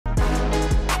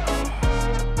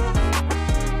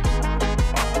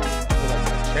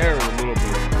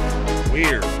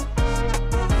here. I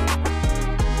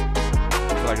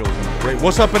feel like it was gonna break.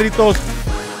 What's up, Perritos?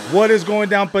 What is going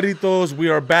down, Perritos? We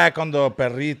are back on the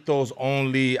Perritos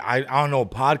Only, I don't know,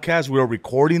 podcast. We are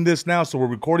recording this now. So we're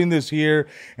recording this here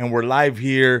and we're live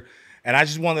here. And I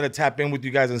just wanted to tap in with you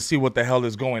guys and see what the hell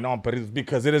is going on, Perritos,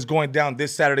 because it is going down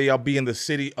this Saturday. I'll be in the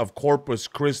city of Corpus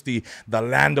Christi, the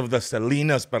land of the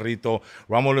Salinas, Perrito,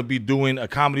 where I'm going to be doing a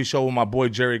comedy show with my boy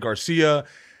Jerry Garcia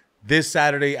this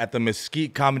Saturday at the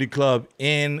Mesquite Comedy Club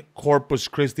in Corpus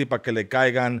Christi, pa que le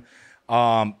caigan.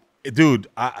 Dude,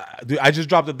 I just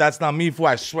dropped it. That's not me, fool.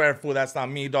 I swear, fool. That's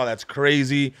not me, dog. That's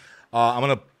crazy. I'm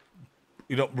going to,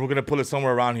 we're going to pull it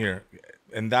somewhere around here.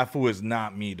 And that fool is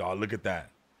not me, dog. Look at that.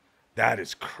 That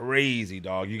is crazy,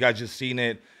 dog. You guys just seen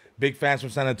it. Big fans from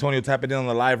San Antonio tapping in on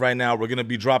the live right now. We're going to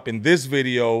be dropping this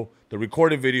video, the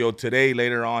recorded video, today,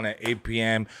 later on at 8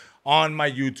 p.m. on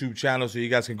my YouTube channel. So you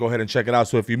guys can go ahead and check it out.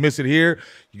 So if you miss it here,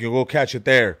 you can go catch it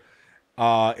there.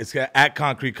 It's at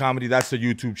Concrete Comedy. That's the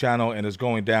YouTube channel, and it's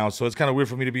going down. So it's kind of weird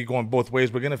for me to be going both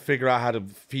ways. We're going to figure out how to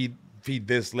feed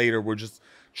this later. We're just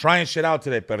trying shit out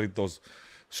today, Perritos.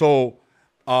 So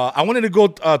I wanted to go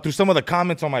through some of the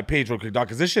comments on my page real quick, dog,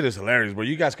 because this shit is hilarious, bro.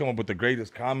 You guys come up with the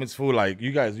greatest comments, fool. Like,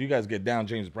 you guys get down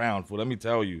James Brown, fool. Let me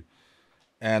tell you.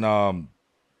 And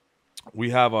we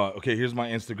have, okay, here's my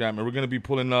Instagram, and we're going to be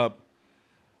pulling up.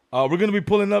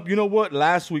 You know what?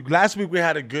 Last week we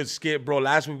had a good skit, bro.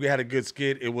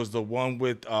 It was the one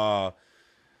with, I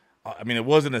mean, it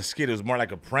wasn't a skit. It was more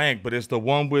like a prank, but it's the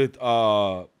one with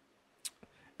Jose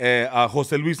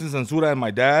Luis and Censura and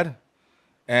my dad.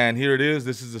 And here it is.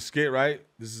 This is the skit, right?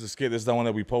 This is the skit. This is the one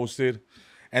that we posted.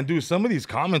 And, dude, some of these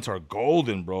comments are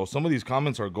golden, bro. Somebody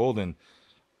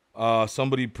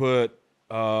put,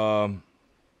 let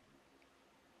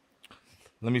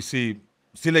me see.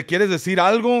 Si le quieres decir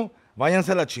algo, váyanse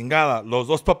a la chingada. Los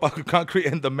dos Papa Concrete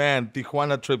and the man.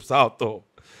 Tijuana trips out, though.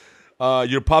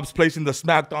 Your pops placing the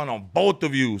smackdown on both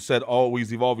of you, said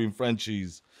Always Evolving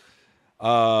Frenchies.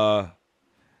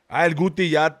 El Guti,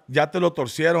 ya te lo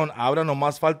torcieron. Ahora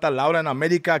nomás falta Laura in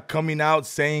America coming out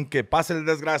saying que pase el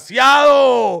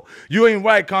desgraciado. You ain't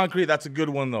right, Concrete. That's a good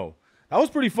one, though. That was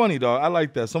pretty funny, dog. I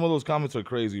like that. Some of those comments are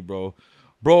crazy, bro.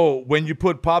 Bro, when you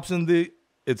put pops in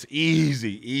it's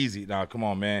easy. Nah, come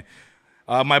on, man.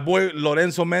 My boy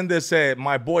Lorenzo Mendez said,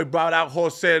 my boy brought out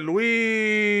Jose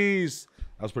Luis.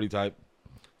 That was pretty tight.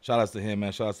 Shout outs to him,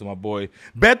 man. Shout outs to my boy.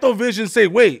 Beto Vision say,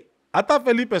 wait, I thought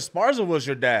Felipe Esparza was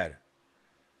your dad.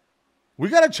 We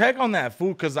got to check on that,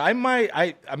 fool, because I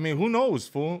mean, who knows,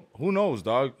 fool? Who knows,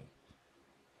 dog?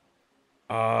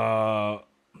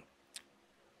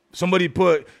 Somebody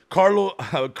put,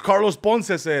 Carlos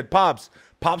Ponce said, Pops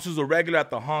was a regular at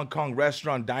the Hong Kong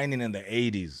restaurant dining in the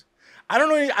 80s. I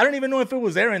don't even know if it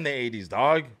was there in the 80s,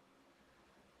 dog.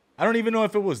 I don't even know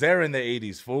if it was there in the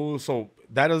 80s, fool. So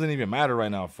that doesn't even matter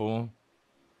right now, fool.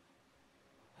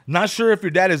 Not sure if your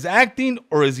dad is acting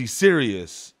or is he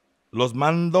serious. Los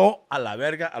mando a la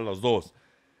verga a los dos.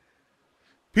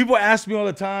 People ask me all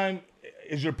the time,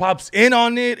 is your pops in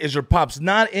on it? Is your pops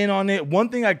not in on it? One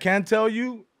thing I can tell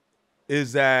you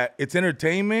is that it's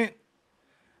entertainment.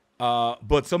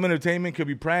 But some entertainment could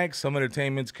be pranks. Some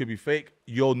entertainments could be fake.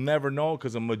 You'll never know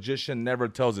because a magician never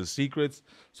tells his secrets.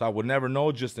 So I would never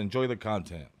know. Just enjoy the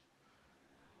content.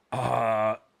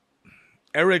 Eric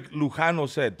Lujano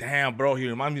said, damn, bro, he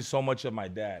reminds me so much of my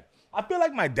dad. I feel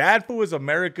like my dad, fool, is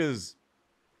America's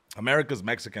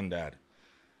Mexican dad.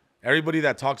 Everybody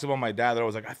that talks about my dad, they're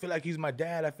always like, I feel like he's my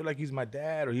dad. I feel like he's my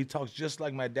dad. Or he talks just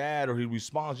like my dad. Or he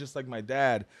responds just like my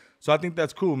dad. So I think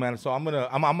that's cool, man. So I'm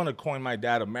gonna coin my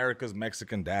dad America's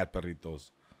Mexican dad,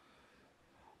 Perritos.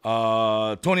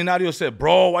 Tony Nadio said,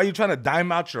 bro, why are you trying to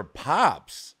dime out your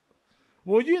pops?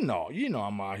 Well, you know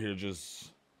I'm out here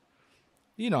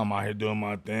I'm out here doing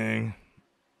my thing.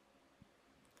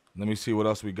 Let me see what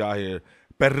else we got here.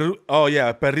 Oh,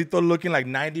 yeah, Perrito looking like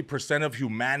 90% of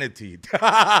humanity.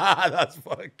 That's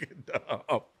fucking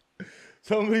dumb.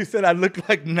 Somebody said I look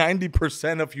like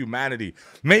 90% of humanity.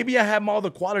 Maybe I have all the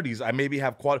qualities. I maybe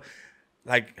have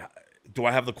like, do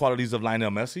I have the qualities of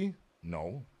Lionel Messi?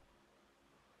 No.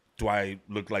 Do I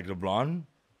look like LeBron?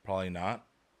 Probably not.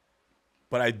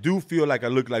 But I do feel like I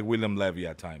look like William Levy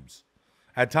at times.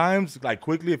 At times, like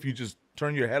quickly, if you just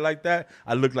turn your head like that,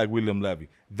 I look like William Levy.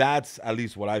 That's at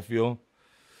least what I feel.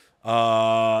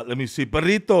 Let me see.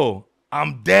 Perrito,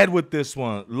 I'm dead with this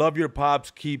one. Love your pops.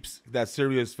 Keeps that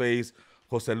serious face.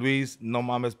 Jose Luis, no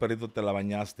mames, Perrito, te la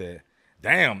bañaste.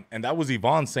 Damn. And that was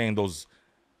Yvonne saying those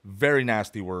very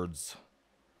nasty words.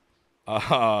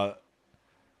 Let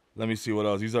me see what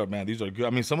else. These are good. I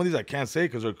mean, some of these I can't say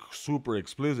because they're super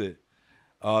explicit.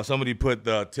 Somebody put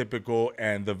the typical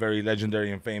and the very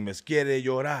legendary and famous quiere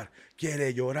llorar,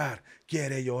 quiere llorar,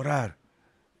 quiere llorar.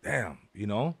 Damn, you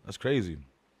know, that's crazy.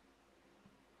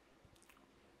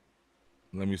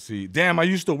 Let me see. Damn, I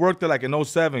used to work there like in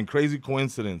 '07. Crazy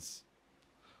coincidence.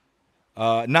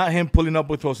 Not him pulling up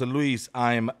with Jose Luis.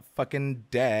 I'm fucking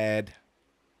dead.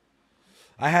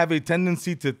 I have a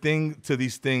tendency to think to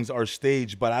these things are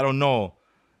staged, but I don't know.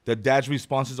 The dad's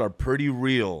responses are pretty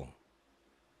real.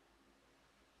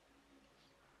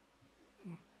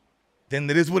 Then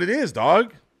it is what it is,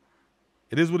 dog.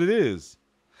 It is what it is.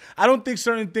 I don't think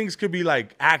certain things could be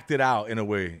like acted out in a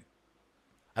way.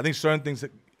 I think certain things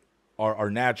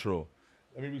are natural.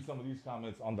 Let me read some of these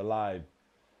comments on the live.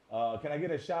 Can I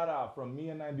get a shout out from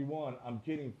Mia91? I'm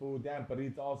kidding, fool. Damn,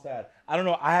 Perritos, all sad. I don't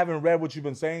know. I haven't read what you've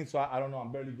been saying, so I don't know.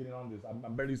 I'm barely getting on this.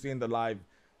 I'm barely seeing the live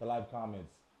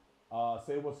comments.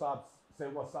 Say what's up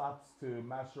to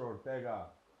Master Ortega.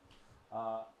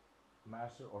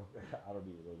 Master Ortega. I don't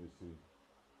even know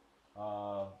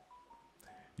this.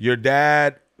 Your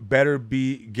dad better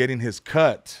be getting his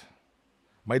cut.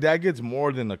 My dad gets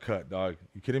more than a cut, dog.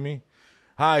 You kidding me?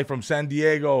 Hi, from San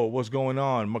Diego. What's going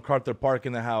on? MacArthur Park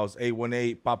in the house.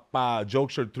 818. Papa.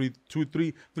 Jokester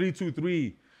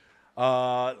 323.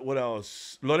 What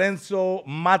else? Lorenzo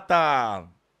Mata.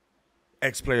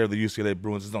 Ex-player of the UCLA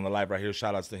Bruins is on the live right here.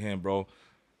 Shout outs to him, bro.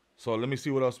 So let me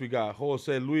see what else we got.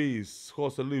 Jose Luis.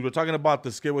 We're talking about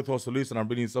the skit with Jose Luis, and I'm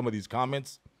reading some of these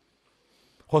comments.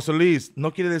 Jose Luis,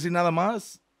 ¿no quiere decir nada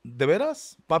más? ¿De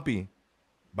veras? Papi,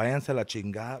 váyanse a la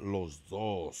chingada los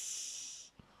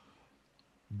dos.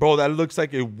 Bro, that looks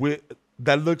like a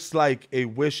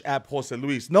Wish app Jose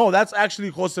Luis. No, that's actually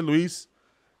Jose Luis.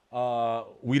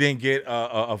 We didn't get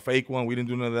a fake one. We didn't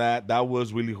do none of that. That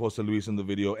was really Jose Luis in the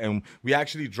video. And we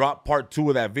actually dropped part 2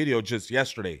 of that video just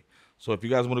yesterday. So if you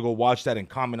guys want to go watch that and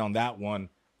comment on that one,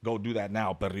 go do that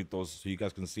now, Perritos, so you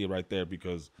guys can see it right there,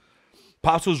 because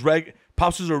Pops was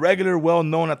a regular,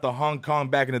 well-known at the Hong Kong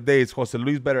back in the days. Jose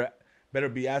Luis better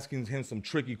be asking him some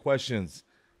tricky questions.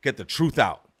 Get the truth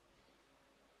out.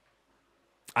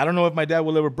 I don't know if my dad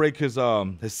will ever break his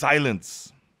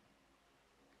silence.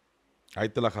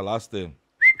 Ahí te la jalaste.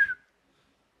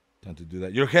 Time to do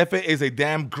that. Your jefe is a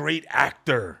damn great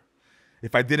actor.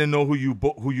 If I didn't know who you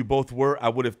both were, I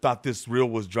would have thought this real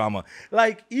was drama.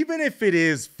 Like, even if it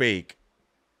is fake,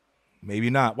 maybe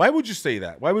not. Why would you say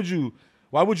that? Why would you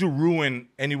ruin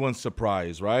anyone's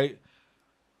surprise, right?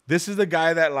 This is the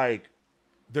guy that, like,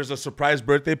 there's a surprise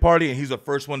birthday party and he's the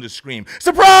first one to scream,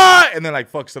 "Surprise!" and then,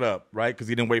 like, fucks it up, right? Because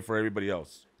he didn't wait for everybody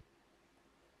else.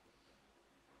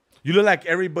 You look like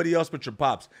everybody else but your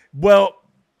pops. Well,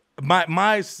 my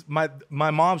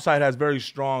mom's side has very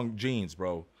strong genes,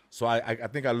 bro. So I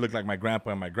think I look like my grandpa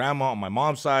and my grandma on my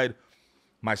mom's side.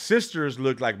 My sisters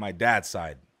look like my dad's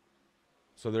side.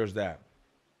 So there's that.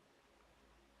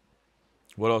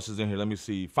 What else is in here? Let me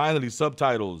see. Finally,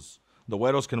 subtitles. The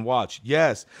Güeros can watch.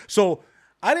 Yes. So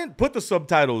I didn't put the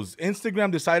subtitles.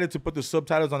 Instagram decided to put the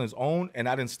subtitles on its own, and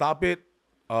I didn't stop it.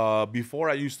 Before,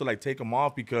 I used to, like, take them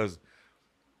off because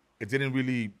it didn't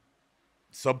really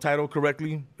subtitle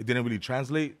correctly. It didn't really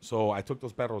translate. So I took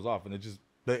those perros off, and it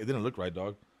didn't look right,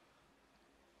 dog.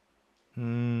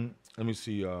 Let me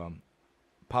see.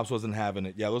 Pops wasn't having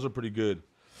it. Yeah, those are pretty good.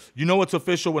 You know what's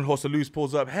official when Jose Luis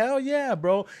pulls up? Hell yeah,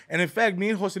 bro. And in fact, me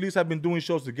and Jose Luis have been doing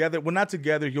shows together. We're not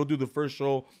together. He'll do the first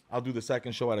show. I'll do the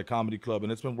second show at a comedy club.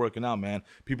 And it's been working out, man.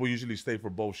 People usually stay for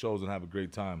both shows and have a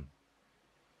great time.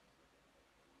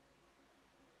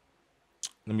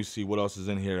 Let me see what else is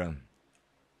in here.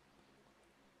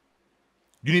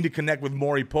 You need to connect with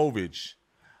Maury Povich.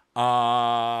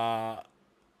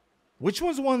 Which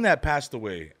one's the one that passed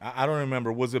away? I don't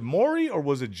remember. Was it Maury or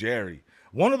was it Jerry?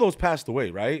 One of those passed away,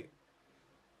 right?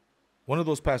 One of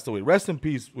those passed away. Rest in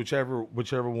peace, whichever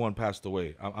one passed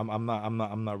away. I'm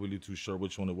not really too sure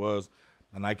which one it was,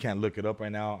 and I can't look it up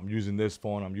right now. I'm using this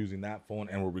phone, I'm using that phone,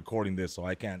 and we're recording this, so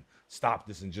I can't stop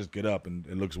this and just get up, and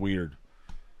it looks weird.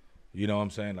 You know what I'm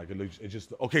saying? Like, it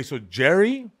just okay. So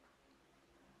Jerry,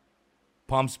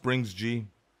 Palm Springs G.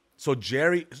 So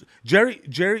Jerry's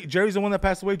the one that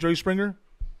passed away. Jerry Springer.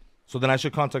 So then I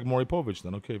should contact Maury Povich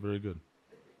then. Okay, very good.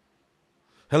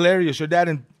 Hilarious. Your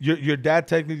dad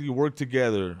technically worked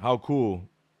together. How cool.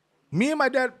 Me and my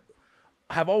dad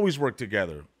have always worked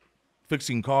together.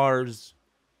 Fixing cars,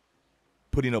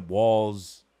 putting up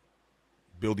walls,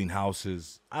 building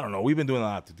houses. I don't know. We've been doing a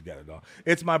lot together, though.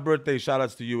 It's my birthday. Shout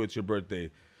outs to you. It's your birthday.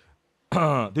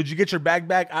 Did you get your bag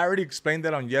back? I already explained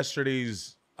that on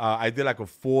yesterday's. I did like a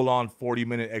full-on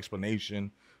 40-minute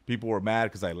explanation. People were mad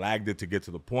because I lagged it to get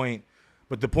to the point.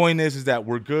 But the point is that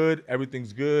we're good.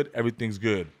 Everything's good. Everything's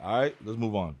good. All right? Let's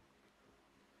move on.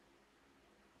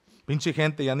 Pinche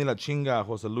gente, ya ni la chinga,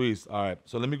 Jose Luis. All right,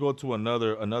 so let me go to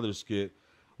another skit.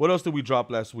 What else did we drop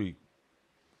last week?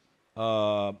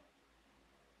 Uh,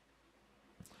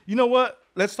 you know what?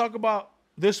 Let's talk about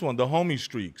this one, the homie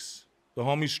streaks. The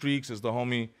homie streaks is the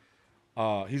homie.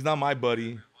 He's not my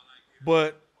buddy,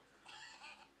 but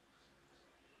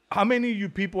how many of you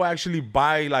people actually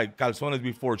buy like calzones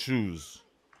before shoes?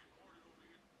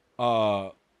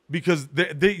 Because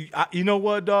you know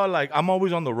what, dog? Like I'm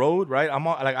always on the road, right?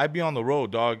 I be on the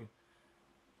road, dog.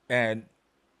 And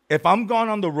if I'm gone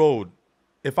on the road,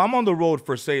 if I'm on the road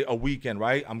for say a weekend,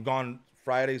 right? I'm gone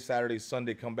Friday, Saturday,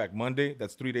 Sunday, come back Monday.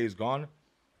 That's 3 days gone.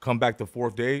 Come back the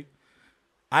fourth day.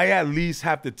 I at least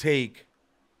have to take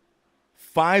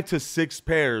 5 to 6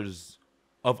 pairs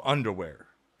of underwear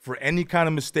for any kind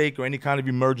of mistake or any kind of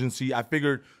emergency. I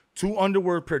figured 2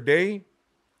 underwear per day,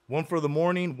 one for the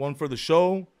morning, one for the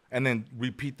show, and then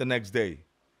repeat the next day.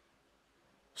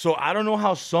 So I don't know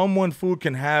how someone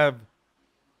can have,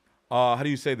 how do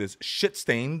you say this? Shit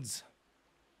stains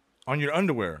on your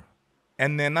underwear.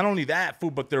 And then not only that,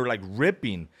 but they're like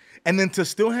ripping. And then to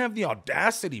still have the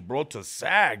audacity, bro, to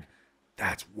sag.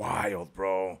 That's wild,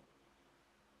 bro.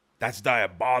 That's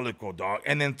diabolical, dog.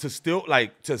 And then to still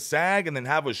like to sag and then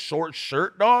have a short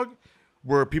shirt, dog,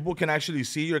 where people can actually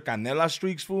see your canela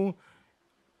streaks, fool.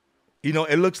 You know,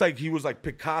 it looks like he was like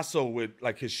Picasso with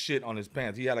like his shit on his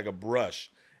pants. He had like a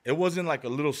brush. It wasn't like a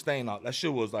little stain out. That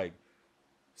shit was like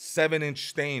 7-inch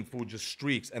stain, fool, just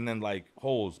streaks and then like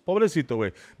holes. Pobrecito,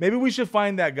 way. Maybe we should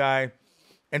find that guy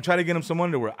and try to get him some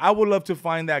underwear. I would love to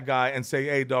find that guy and say,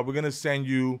 hey, dog, we're gonna send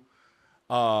you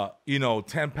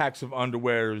 10 packs of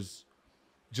underwears.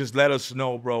 Just let us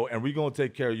know, bro, and we're gonna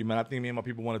take care of you, man. I think me and my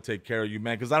people want to take care of you,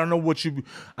 man, because I don't know what you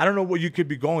could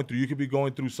be going through. You could be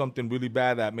going through something really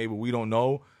bad that maybe we don't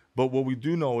know. But what we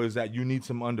do know is that you need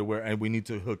some underwear and we need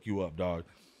to hook you up, dog.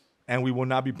 And we will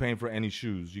not be paying for any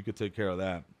shoes. You could take care of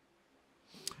that.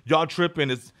 Y'all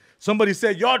tripping. Somebody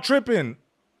said, y'all tripping.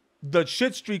 The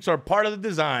shit streaks are part of the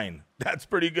design. That's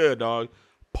pretty good, dog.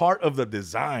 Part of the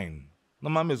design. No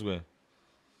mames, güey.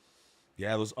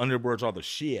 Yeah, those underwears are the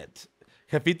shit.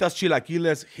 Jefitas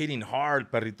chilaquiles hitting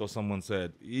hard, perrito, someone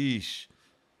said. Eesh.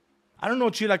 I don't know,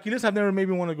 chilaquiles, I've never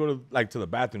maybe want to go to the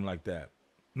bathroom like that.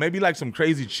 Maybe like some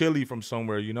crazy chili from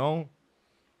somewhere, you know?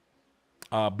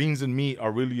 Beans and meat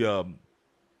are really,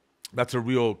 that's a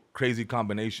real crazy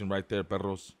combination right there,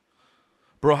 perros.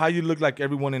 Bro, how you look like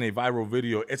everyone in a viral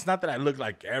video? It's not that I look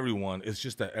like everyone. It's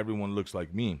just that everyone looks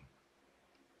like me.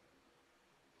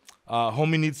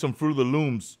 Homie needs some Fruit of the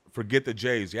Looms. Forget the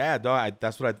J's. Yeah, dog.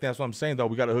 That's what I'm saying, dog.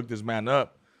 We got to hook this man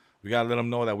up. We got to let him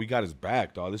know that we got his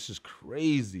back, dog. This is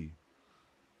crazy.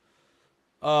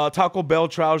 Taco Bell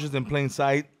trousers in plain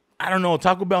sight. I don't know.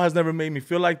 Taco Bell has never made me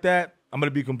feel like that. I'm going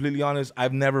to be completely honest.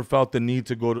 I've never felt the need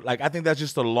to go to, like, I think that's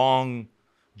just a long,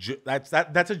 that's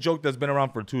a joke that's been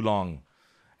around for too long.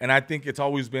 And I think it's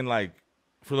always been like,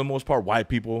 for the most part, white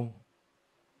people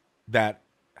that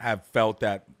have felt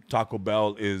that Taco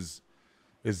Bell is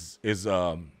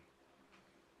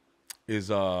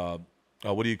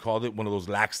what do you call it? One of those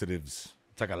laxatives.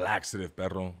 It's like a laxative,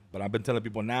 perro. But I've been telling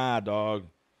people, nah, dog.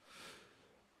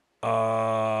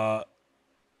 Let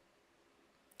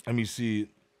me see.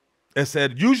 It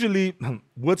said, usually,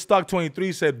 Woodstock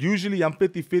 23 said, usually I'm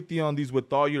 50-50 on these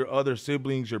with all your other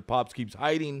siblings your pops keeps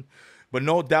hiding. But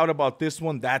no doubt about this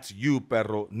one, that's you,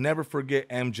 perro. Never forget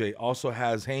MJ. Also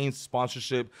has Hanes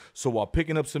sponsorship. So while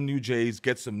picking up some new J's,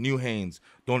 get some new Hanes.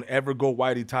 Don't ever go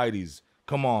whitey tighties.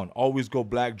 Come on. Always go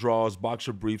black draws,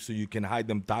 boxer briefs so you can hide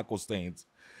them taco stains.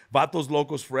 Vatos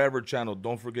Locos Forever channel.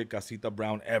 Don't forget Casita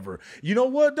Brown ever. You know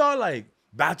what, dog? Like,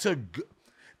 that's a good...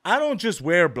 I don't just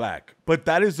wear black, but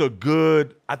that is a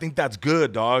good... I think that's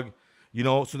good, dog. You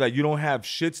know, so that you don't have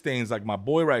shit stains like my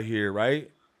boy right here, right?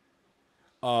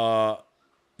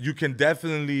 You can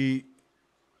definitely,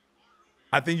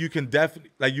 I think you can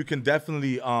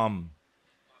definitely,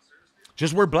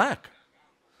 just wear black.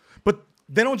 But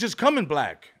they don't just come in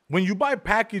black. When you buy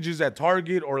packages at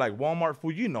Target or like Walmart,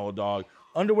 fool, you know, dog,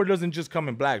 underwear doesn't just come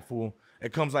in black, fool.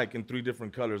 It comes like in 3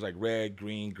 different colors, like red,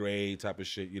 green, gray type of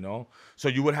shit, you know? So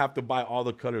you would have to buy all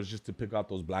the colors just to pick out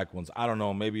those black ones. I don't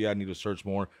know. Maybe I need to search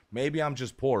more. Maybe I'm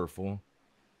just poor, fool.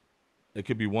 It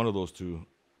could be one of those two.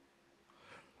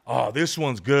 Oh, this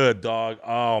one's good, dog.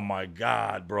 Oh, my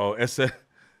God, bro.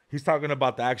 He's talking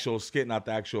about the actual skit, not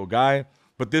the actual guy.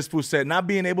 But this fool said, not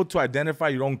being able to identify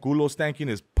your own culo stanking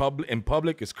in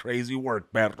public is crazy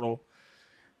work, perro.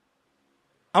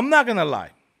 I'm not going to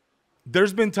lie.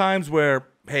 There's been times where,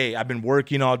 hey, I've been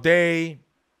working all day.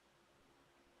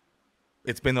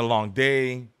 It's been a long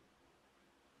day.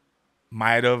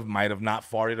 Might have not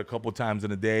farted a couple times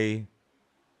in a day.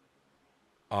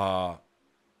 Uh,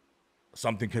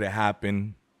 something could have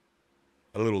happened.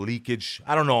 A little leakage.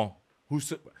 I don't know.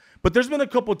 But there's been a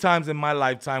couple times in my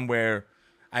lifetime where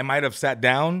I might have sat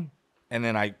down and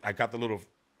then I got the little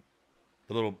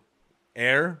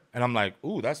air and I'm like,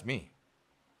 ooh, that's me.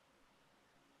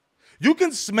 You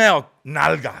can smell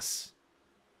nalgas.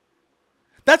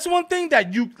 That's one thing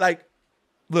that you like.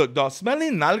 Look, dog,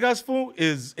 smelling nalgas, fool,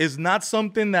 is not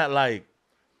something that like.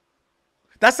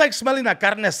 That's like smelling a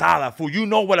carne asada, fool. You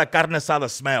know what a carne asada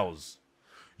smells.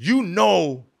 You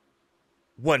know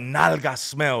what nalgas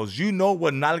smells. You know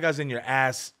what nalgas in your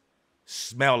ass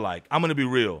smell like. I'm gonna be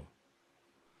real.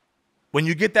 When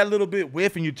you get that little bit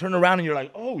whiff and you turn around and you're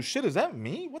like, oh shit, is that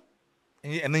me? What?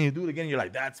 And then you do it again and you're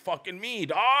like, that's fucking me,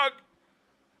 dog.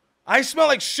 I smell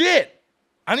like shit.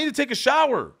 I need to take a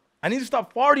shower. I need to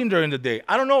stop farting during the day.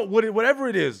 I don't know, whatever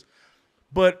it is.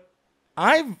 But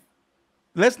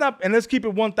let's keep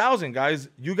it 1,000, guys.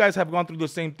 You guys have gone through the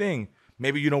same thing.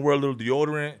 Maybe you don't wear a little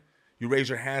deodorant. You raise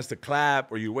your hands to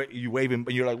clap, or you wave and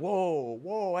you're like,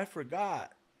 whoa, I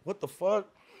forgot. What the fuck?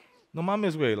 No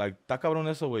mames, güey. Like, ta cabrón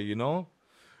eso, güey, you know?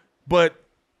 But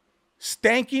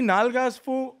stanky nalgas,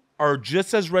 fool, are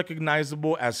just as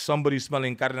recognizable as somebody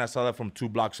smelling carne asada from 2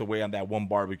 blocks away on that one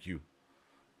barbecue.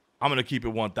 I'm going to keep it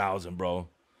 1,000, bro.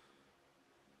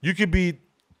 You could be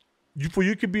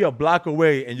a block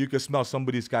away and you could smell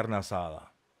somebody's carne asada.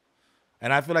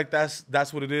 And I feel like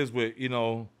that's what it is with,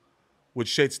 with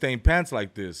shit-stained pants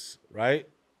like this, right?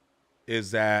 Is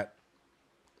that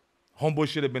homeboy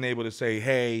should have been able to say,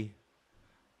 hey,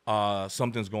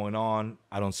 something's going on.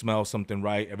 I don't smell something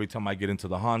right. Every time I get into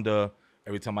the Honda,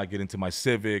 every time I get into my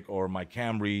Civic or my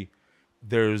Camry,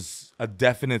 there's a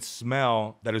definite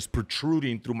smell that is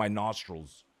protruding through my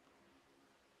nostrils.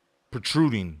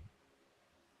 Protruding.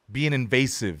 Being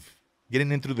invasive.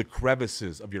 Getting in through the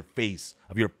crevices of your face,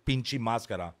 of your pinche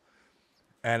máscara.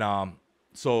 And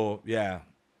so, yeah.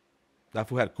 That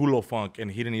fool had culo funk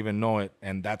and he didn't even know it.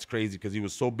 And that's crazy because he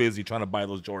was so busy trying to buy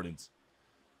those Jordans.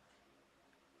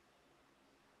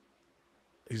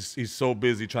 He's so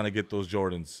busy trying to get those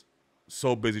Jordans.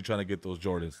 So busy trying to get those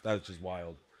Jordans. That's just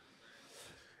wild.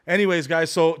 Anyways,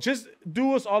 guys, so just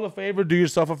do us all a favor. Do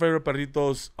yourself a favor,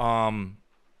 perritos.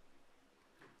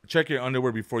 Check your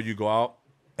underwear before you go out.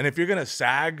 And if you're going to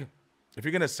sag,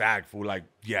 fool, like,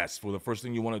 yes, fool, the first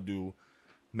thing you want to do,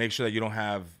 make sure that you don't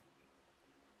have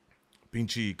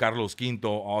pinche Carlos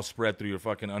Quinto all spread through your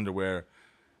fucking underwear.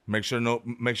 Make sure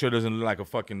it doesn't look like a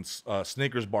fucking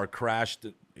Snickers bar crashed,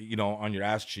 on your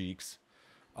ass cheeks.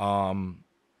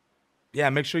 Yeah,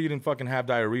 make sure you didn't fucking have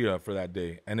diarrhea for that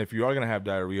day. And if you are going to have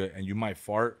diarrhea and you might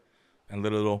fart and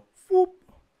let a little whoop.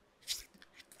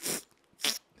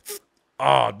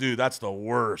 Oh, dude, that's the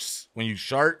worst. When you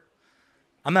shart.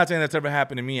 I'm not saying that's ever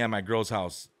happened to me at my girl's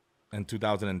house in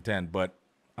 2010, but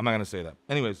I'm not going to say that.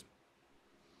 Anyways,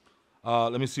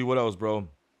 let me see what else, bro.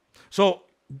 So,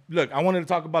 look, I wanted to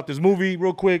talk about this movie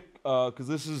real quick because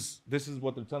this is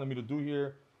what they're telling me to do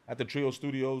here at the Trio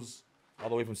Studios, all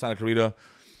the way from Santa Clarita.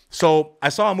 So I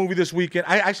saw a movie this weekend.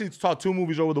 I actually saw 2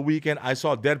 movies over the weekend. I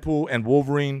saw Deadpool and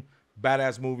Wolverine,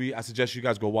 badass movie. I suggest you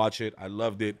guys go watch it. I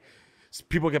loved it.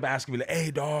 People kept asking me, like,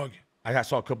 hey, dog. I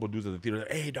saw a couple of dudes at the theater.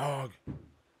 Like, hey, dog,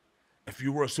 if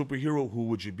you were a superhero, who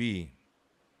would you be?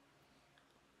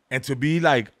 And to be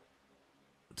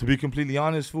completely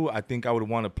honest, fool, I think I would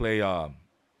want to play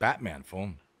Batman,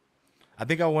 fool. I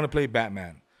think I want to play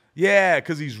Batman. Yeah,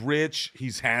 because he's rich.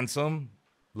 He's handsome.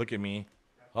 Look at me.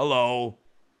 Hello.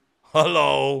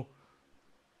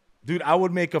 Dude, I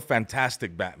would make a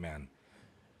fantastic Batman.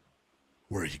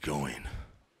 Where are you going?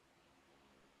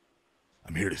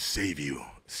 I'm here to save you.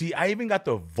 See, I even got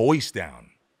the voice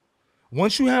down.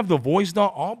 Once you have the voice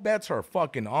down, all bets are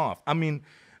fucking off. I mean,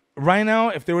 right now,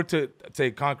 if they were to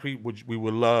take concrete, which we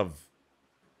would love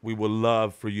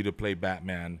for you to play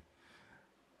Batman.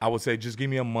 I would say just give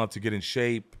me a month to get in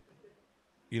shape.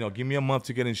 Give me a month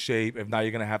to get in shape. If not,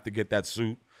 you're going to have to get that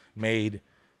suit made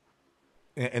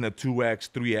in a 2X,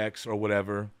 3X, or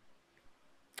whatever.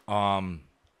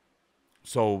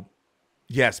 So,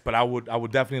 yes, but I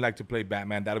would definitely like to play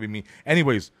Batman. That'll be me.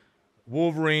 Anyways,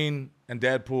 Wolverine and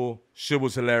Deadpool, shit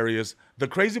was hilarious. The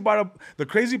crazy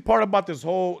part about this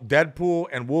whole Deadpool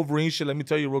and Wolverine shit, let me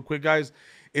tell you real quick, guys,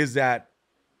 is that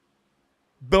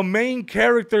the main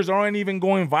characters aren't even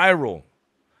going viral.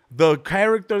 The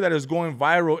character that is going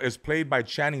viral is played by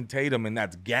Channing Tatum, and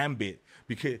that's Gambit,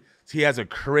 because he has a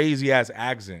crazy-ass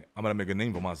accent. I'm going to make a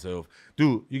name for myself.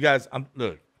 Dude, you guys,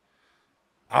 look.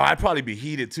 I'd probably be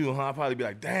heated too, huh? I'd probably be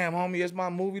like, damn, homie, it's my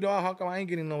movie, dog. How come I ain't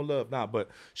getting no love? Nah, but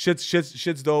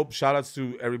shit's dope. Shout outs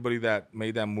to everybody that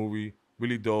made that movie.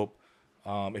 Really dope.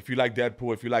 If you like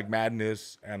Deadpool, if you like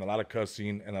madness and a lot of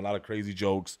cussing and a lot of crazy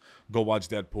jokes, go watch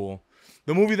Deadpool.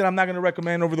 The movie that I'm not going to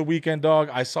recommend over the weekend, dog,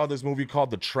 I saw this movie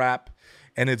called The Trap,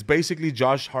 and it's basically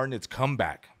Josh Hartnett's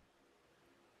comeback.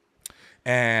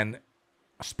 And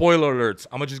spoiler alerts.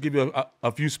 I'm going to just give you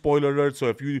a few spoiler alerts. So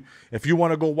if you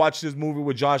want to go watch this movie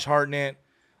with Josh Hartnett,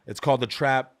 it's called The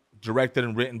Trap, directed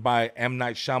and written by M.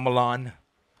 Night Shyamalan.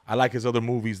 I like his other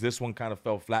movies. This one kind of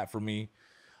fell flat for me.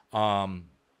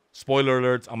 Spoiler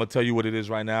alerts. I'm gonna tell you what it is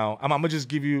right now. I'm gonna just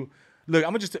give you. Look,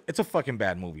 it's a fucking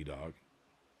bad movie, dog.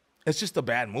 It's just a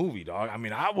bad movie, dog. I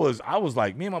mean, I was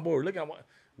like, me and my boy were looking at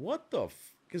what the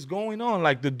fuck is going on?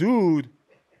 Like the dude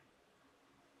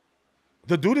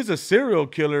is a serial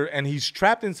killer and he's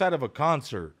trapped inside of a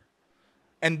concert,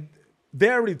 and they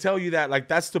already tell you that. Like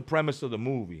that's the premise of the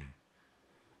movie.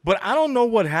 But I don't know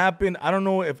what happened. I don't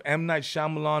know if M. Night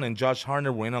Shyamalan and Josh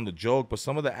Hartnett were in on the joke, but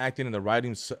some of the acting and the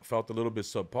writing felt a little bit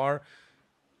subpar.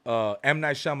 M.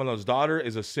 Night Shyamalan's daughter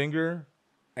is a singer,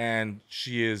 and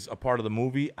she is a part of the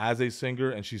movie as a singer,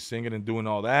 and she's singing and doing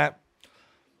all that.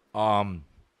 You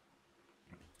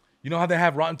know how they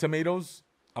have Rotten Tomatoes?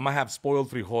 I'm going to have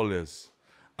spoiled frijoles.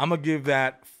 I'm going to give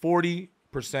that 40%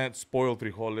 spoiled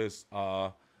frijoles.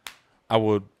 I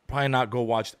would probably not go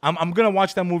watch. I'm gonna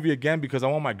watch that movie again because I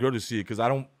want my girl to see it, because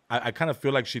I kind of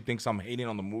feel like she thinks I'm hating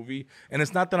on the movie, and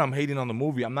it's not that I'm hating on the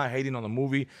movie. I'm not hating on the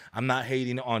movie. I'm not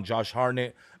hating on Josh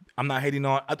Hartnett. I'm not hating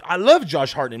on. I love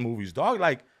Josh Hartnett movies, dog.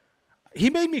 Like he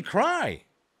made me cry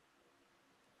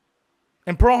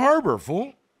in Pearl Harbor,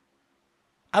 fool.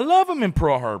 I love him in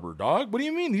Pearl Harbor, dog. What do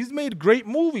you mean? He's made great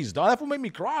movies, dog. That made me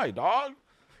cry, dog.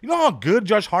 You know how good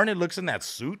Josh Hartnett looks in that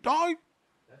suit, dog?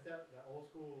 That's that old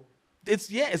school.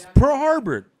 It's Pearl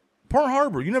Harbor. Pearl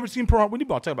Harbor. You never seen Pearl Harbor? What are you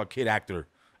about talking about, kid actor?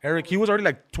 Eric, he was already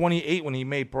like 28 when he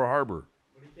made Pearl Harbor.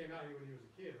 When he came out, when he was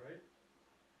a kid, right?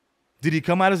 Did he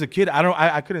come out as a kid?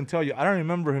 I couldn't tell you. I don't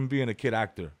remember him being a kid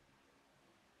actor.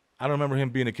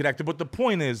 But the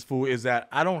point is, fool, is that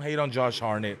I don't hate on Josh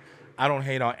Hartnett. I don't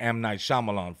hate on M. Night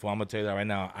Shyamalan, fool. I'm gonna tell you that right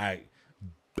now. I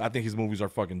think his movies are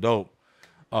fucking dope.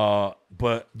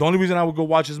 But the only reason I would go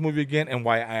watch this movie again, and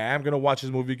why I am gonna watch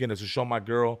this movie again, is to show my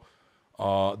girl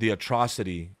the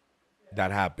atrocity that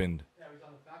happened. Yeah, he was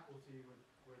on the faculty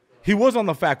with He was on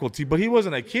the faculty, but he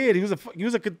wasn't a kid. He was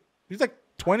like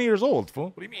 20 years old. Fool.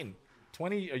 What do you mean,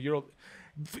 20-year-old?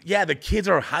 Yeah, the kids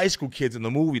are high school kids in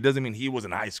the movie. Doesn't mean he was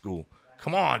in high school.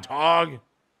 Come on, dog.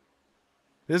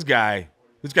 This guy.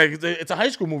 It's a high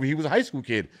school movie. He was a high school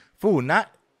kid. Fool,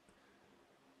 not.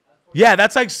 Yeah,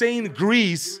 that's like saying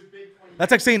Grease.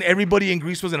 That's like saying everybody in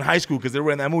Grease was in high school because they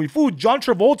were in that movie. Fool, John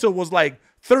Travolta was like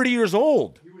 30 years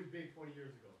old. He was big 20 years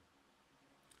ago.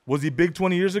 Was he big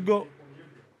 20 years ago?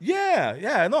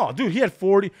 Yeah, no, dude, he had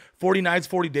 40 Nights,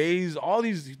 40 Days, all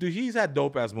these, dude, he's had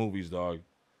dope-ass movies, dog.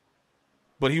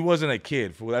 But he wasn't a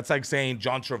kid, fool. That's like saying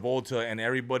John Travolta and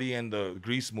everybody in the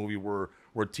Grease movie were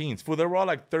teens. Fool, they were all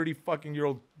like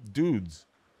 30-fucking-year-old dudes.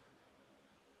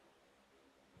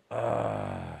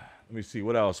 Let me see,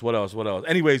 what else?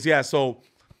 Anyways, yeah, so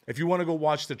if you want to go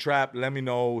watch The Trap, let me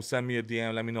know, send me a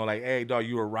DM, let me know, like, hey, dog,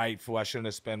 you were right, fool, I shouldn't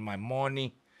have spent my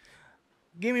money.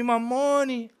 Give me my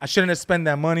money. I shouldn't have spent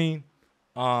that money.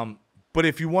 But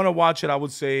if you want to watch it, I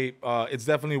would say it's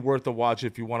definitely worth a watch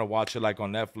if you want to watch it like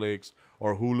on Netflix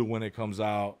or Hulu when it comes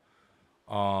out.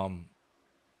 And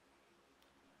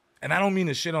I don't mean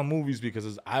to shit on movies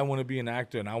because I want to be an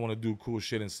actor and I want to do cool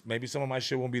shit. And maybe some of my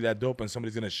shit won't be that dope and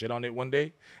somebody's going to shit on it one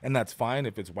day. And that's fine.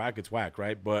 If it's whack,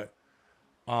 right? But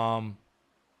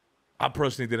I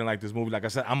personally didn't like this movie. Like I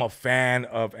said, I'm a fan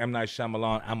of M. Night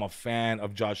Shyamalan. I'm a fan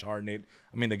of Josh Hartnett.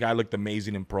 I mean, the guy looked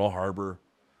amazing in Pearl Harbor.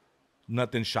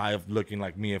 Nothing shy of looking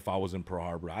like me if I was in Pearl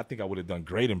Harbor. I think I would have done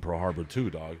great in Pearl Harbor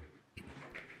too, dog.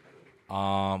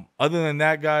 Other than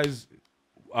that, guys,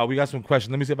 we got some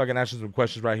questions. Let me see if I can answer some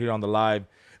questions right here on the live.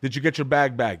 Did you get your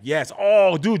bag back? Yes.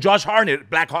 Oh, dude, Josh Hartnett,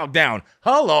 Black Hawk Down.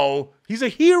 Hello. He's a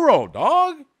hero,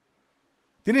 dog.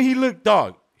 Didn't he look,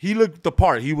 dog? He looked the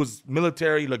part. He was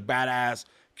military. He looked badass,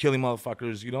 killing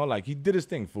motherfuckers. You know, like he did his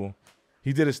thing, fool.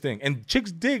 He did his thing. And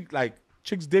chicks dig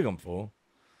him, fool.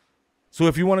 So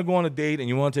if you want to go on a date and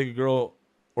you want to take a girl,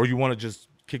 or you want to just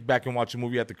kick back and watch a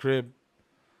movie at the crib,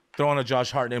 throw on a Josh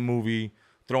Hartnett movie.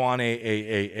 Throw on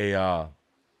How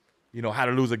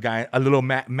to Lose a Guy, a little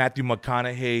Matthew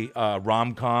McConaughey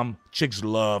rom-com. Chicks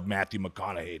love Matthew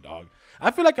McConaughey, dog. I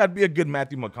feel like I'd be a good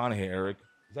Matthew McConaughey, Eric.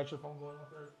 Is that your phone going off,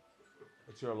 Eric?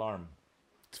 It's your alarm.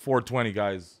 It's 4:20,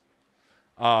 guys.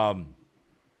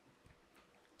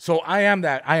 So I am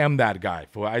that guy.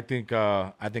 I think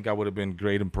I would have been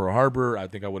great in Pearl Harbor. I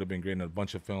think I would have been great in a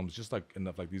bunch of films, just like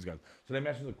enough like these guys. So let me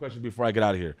ask you the question before I get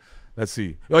out of here. Let's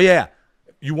see. Oh yeah.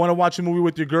 You want to watch a movie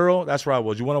with your girl? That's where I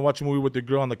was. You want to watch a movie with your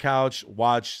girl on the couch?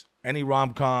 Watch any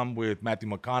rom-com with Matthew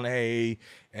McConaughey,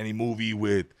 any movie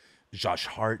with Josh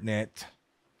Hartnett.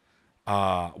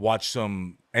 Watch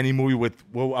any movie with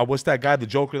what's that guy, the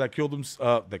Joker that killed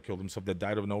himself, that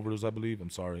died of an overdose, I believe. I'm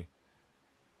sorry.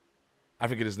 I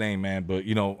forget his name, man, but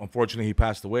you know, unfortunately he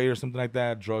passed away or something like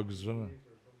that. Drugs.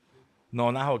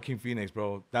 No, not Joaquin Phoenix,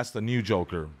 bro. That's the new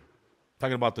Joker.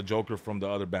 Talking about the Joker from the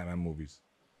other Batman movies.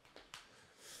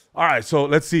 All right, so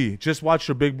let's see. Just watch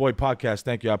your Big Boy podcast.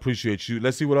 Thank you. I appreciate you.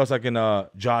 Let's see what else I can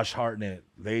Josh Hartnett.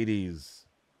 Ladies.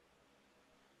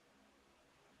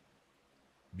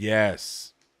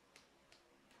 Yes.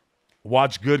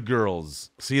 Watch Good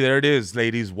Girls. See, there it is,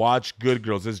 ladies. Watch Good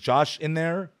Girls. Is Josh in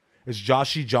there? Is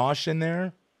Joshy Josh in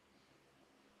there?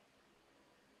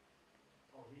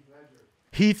 Oh, Heath Ledger.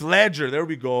 Heath Ledger. There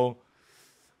we go.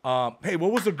 Hey,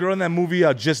 what was the girl in that movie?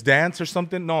 Just Dance or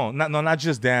something? No, not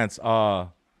Just Dance.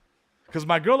 Because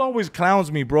my girl always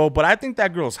clowns me, bro. But I think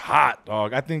that girl's hot,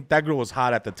 dog. I think that girl was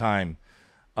hot at the time.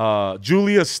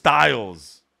 Julia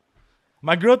Stiles.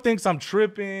 My girl thinks I'm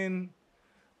tripping.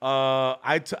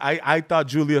 I thought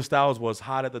Julia Stiles was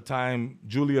hot at the time.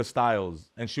 Julia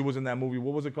Stiles. And she was in that movie.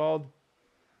 What was it called?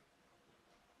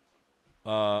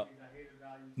 No,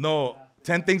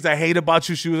 10 Things I Hate About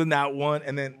You. She was in that one.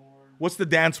 And then, what's the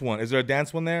dance one? Is there a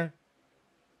dance one there?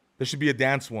 There should be a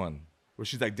dance one where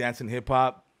she's like dancing hip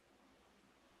hop.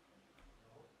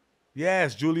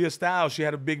 Yes, Julia Stiles. She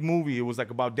had a big movie. It was like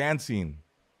about dancing.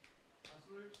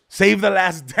 Save the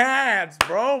Last Dance,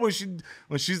 bro. When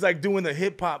she's like doing the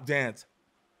hip hop dance,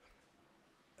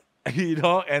 you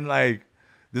know, and like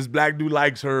this black dude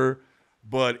likes her,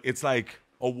 but it's like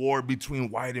a war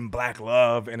between white and black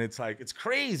love, and it's like it's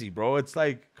crazy, bro. It's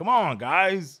like, come on,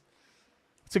 guys.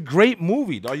 It's a great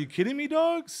movie, dog. Are you kidding me,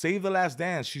 dog? Save the Last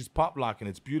Dance. She's pop locking.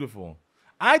 It's beautiful.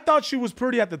 I thought she was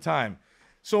pretty at the time.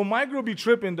 So my girl be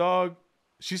tripping, dog.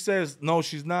 She says, no,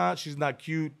 she's not. She's not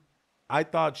cute. I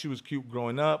thought she was cute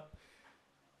growing up.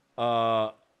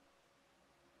 I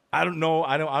don't know.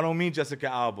 I don't mean Jessica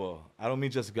Alba. I don't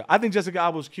mean Jessica. I think Jessica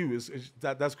Alba's cute.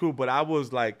 That's cool. But I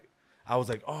was like,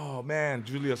 oh man,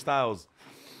 Julia Stiles.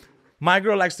 My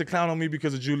girl likes to clown on me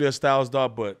because of Julia Stiles,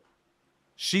 dog. But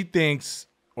she thinks,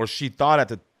 or she thought at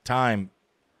the time,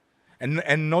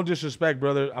 and no disrespect,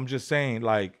 brother. I'm just saying,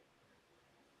 like,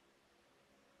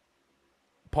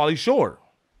 Pauly Shore.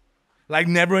 Like,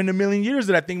 never in a million years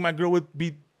did I think my girl would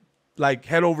be like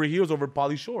head over heels over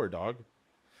Pauly Shore, dog.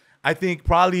 I think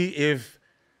probably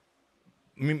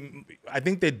I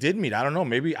think they did meet. I don't know.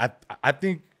 Maybe I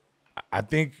think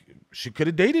she could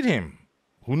have dated him.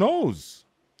 Who knows?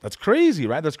 That's crazy,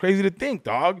 right? That's crazy to think,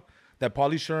 dog. That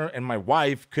Pauly Shore and my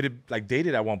wife could have like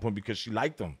dated at one point because she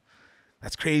liked him.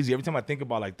 That's crazy. Every time I think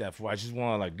about like that, I just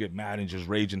want to like get mad and just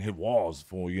rage and hit walls,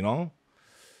 you know.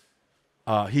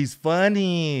 He's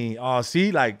funny.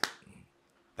 See, like,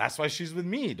 that's why she's with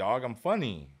me, dog. I'm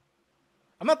funny.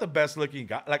 I'm not the best looking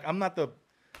guy. Like, I'm not the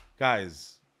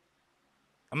best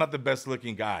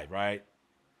looking guy, right?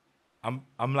 I'm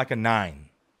like a 9,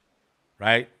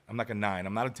 right? I'm like a 9.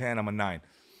 I'm not a 10. I'm a 9.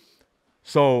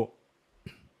 So,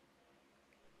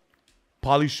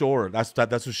 Pauly Shore, that's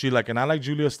what she like, and I like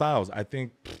Julia Stiles. I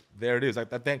think there it is. I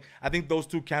think those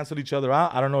two cancel each other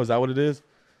out. I don't know. Is that what it is?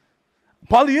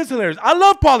 Pauly is hilarious. I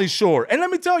love Pauly Shore. And let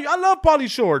me tell you, I love Pauly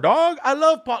Shore, dog. I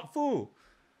love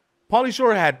Pauly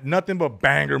Shore had nothing but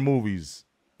banger movies.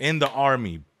 In the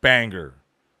Army, banger.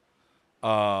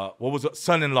 What was it?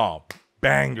 Son-in-Law,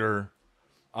 banger.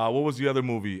 What was the other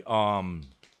movie? What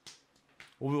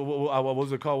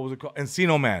was it called?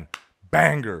 Encino Man,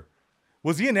 banger.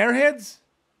 Was he in Airheads?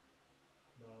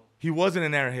 No. He wasn't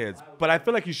in Airheads, but I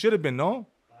feel like he should have been, no?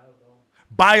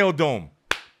 Biodome.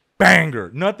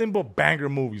 Banger. Nothing but banger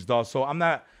movies, dog. So we're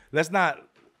not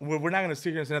going to sit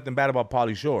here and say nothing bad about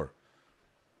Pauly Shore.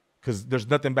 Because there's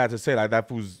nothing bad to say. Like, that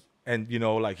fool's, and, you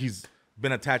know, like, he's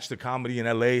been attached to comedy in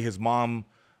L.A. His mom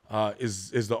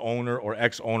is the owner or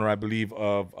ex-owner, I believe,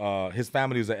 of, his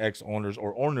family is the ex-owners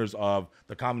or owners of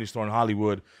the Comedy Store in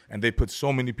Hollywood. And they put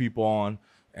so many people on.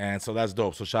 And so that's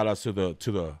dope. So shout outs to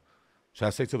the should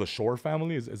I say to the Shore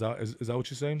family? Is that what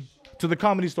you're saying? To the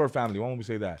Comedy Store family. Why don't we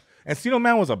say that? Encino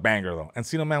Man was a banger, though.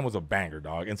 Encino Man was a banger,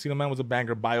 dog. Encino Man was a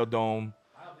banger. Biodome.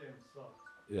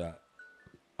 Yeah.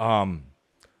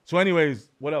 So anyways,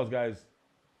 what else, guys?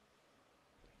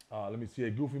 Let me see. A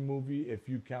Goofy movie, if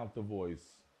you count The Voice.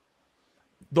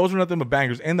 Those were nothing but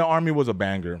bangers. In the Army was a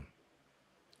banger.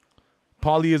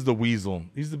 Pauly is the Weasel.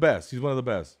 He's the best. He's one of the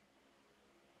best.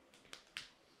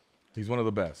 He's one of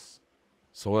the best.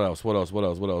 So what else?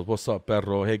 What's up,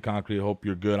 Perro? Hey, Concrete. Hope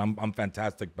you're good. I'm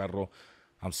fantastic, Perro.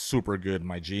 I'm super good,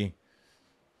 my G.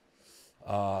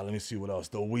 Let me see what else.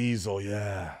 The Weasel,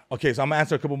 yeah. Okay, so I'm gonna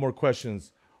answer a couple more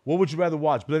questions. What would you rather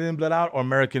watch, Blood In, Blood Out, or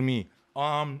American Me?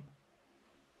 Blood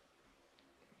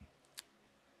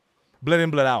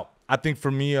In, Blood Out. I think for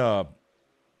me, I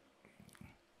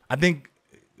think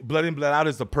Blood In, Blood Out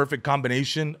is the perfect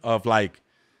combination of like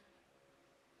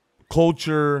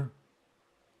culture,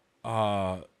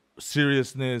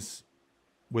 seriousness,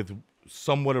 with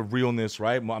somewhat of realness,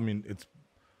 right? I mean, it's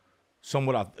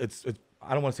somewhat, it's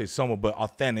I don't want to say somewhat, but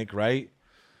authentic, right?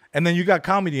 And then you got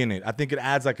comedy in it. I think it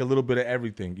adds like a little bit of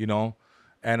everything, you know?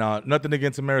 And nothing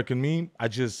against American Me. I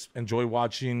just enjoy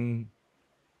watching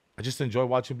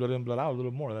Blood In, Blood Out a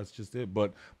little more. That's just it.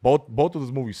 But both of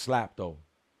those movies slap though.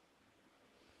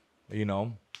 You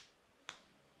know?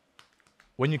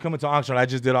 When you come into Oxnard, I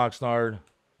just did Oxnard.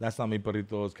 That's not me,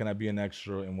 Perritos. Can I be an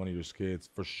extra in one of your skits?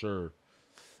 For sure.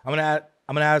 I'm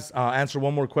gonna answer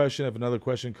one more question. If another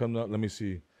question comes up, let me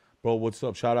see. Bro, what's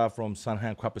up? Shout out from San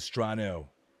Juan Capistrano.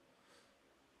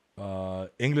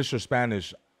 English or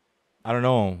Spanish? I don't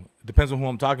know. It depends on who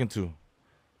I'm talking to.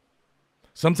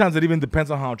 Sometimes it even depends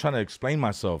on how I'm trying to explain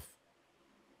myself.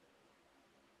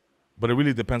 But it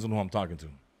really depends on who I'm talking to.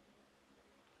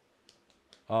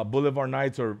 Boulevard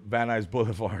Nights or Van Nuys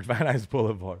Boulevard? Van Nuys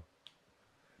Boulevard.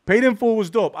 Paid in Full was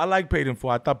dope. I like Paid in Full.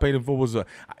 I thought Paid in Full was yeah,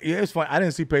 it's fun. I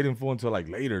didn't see Paid in Full until like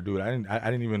later, dude. I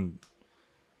didn't even.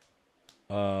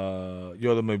 Yo,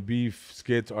 the beef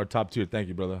skits are top tier. Thank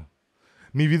you, brother.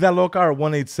 Mi Vida Loca or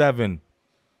 187.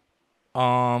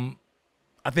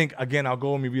 I think again I'll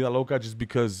go with Mi Vida Loca just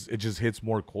because it just hits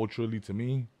more culturally to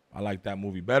me. I like that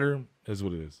movie better. Is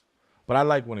what it is. But I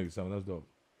like 187. That's dope.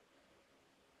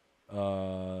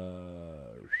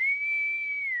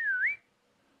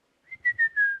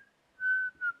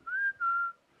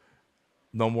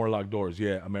 No more locked doors.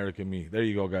 Yeah, American Me. There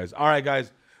you go, guys. All right,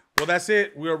 guys. Well, that's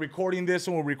it. We are recording this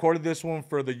one. We recorded this one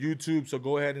for the YouTube, so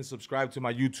go ahead and subscribe to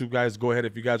my YouTube, guys. Go ahead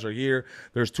if you guys are here.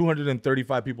 There's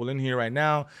 235 people in here right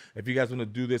now. If you guys want to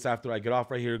do this after I get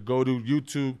off right here, go to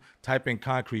YouTube, type in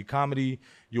Concrete Comedy.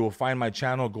 You will find my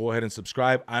channel. Go ahead and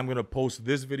subscribe. I'm going to post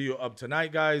this video up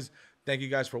tonight, guys. Thank you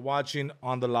guys for watching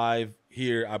on the live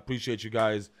here. I appreciate you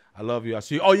guys. I love you. I'll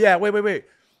see you. Oh, yeah. Wait.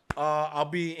 I'll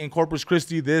be in Corpus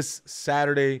Christi this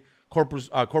Saturday.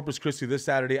 Corpus Christi this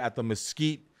Saturday at the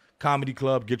Mesquite Comedy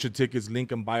Club. Get your tickets.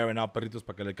 Link in bio right now. Perritos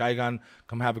pa que le caigan.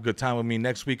 Come have a good time with me.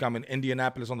 Next week, I'm in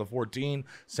Indianapolis on the 14th,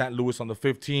 St. Louis on the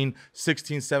 15th,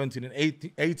 16, 17,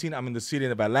 and 18. I'm in the city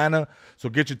of Atlanta. So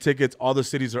get your tickets. All the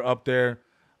cities are up there.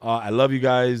 I love you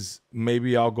guys.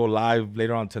 Maybe I'll go live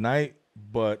later on tonight.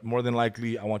 But more than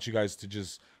likely, I want you guys to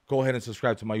just go ahead and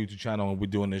subscribe to my YouTube channel. And we're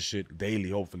doing this shit daily,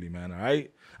 hopefully, man. All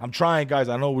right? I'm trying, guys.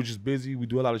 I know we're just busy. We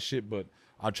do a lot of shit, but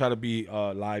I'll try to be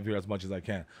live here as much as I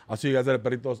can. I'll see you guys later,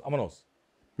 Perritos. Vámonos.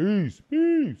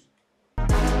 Peace.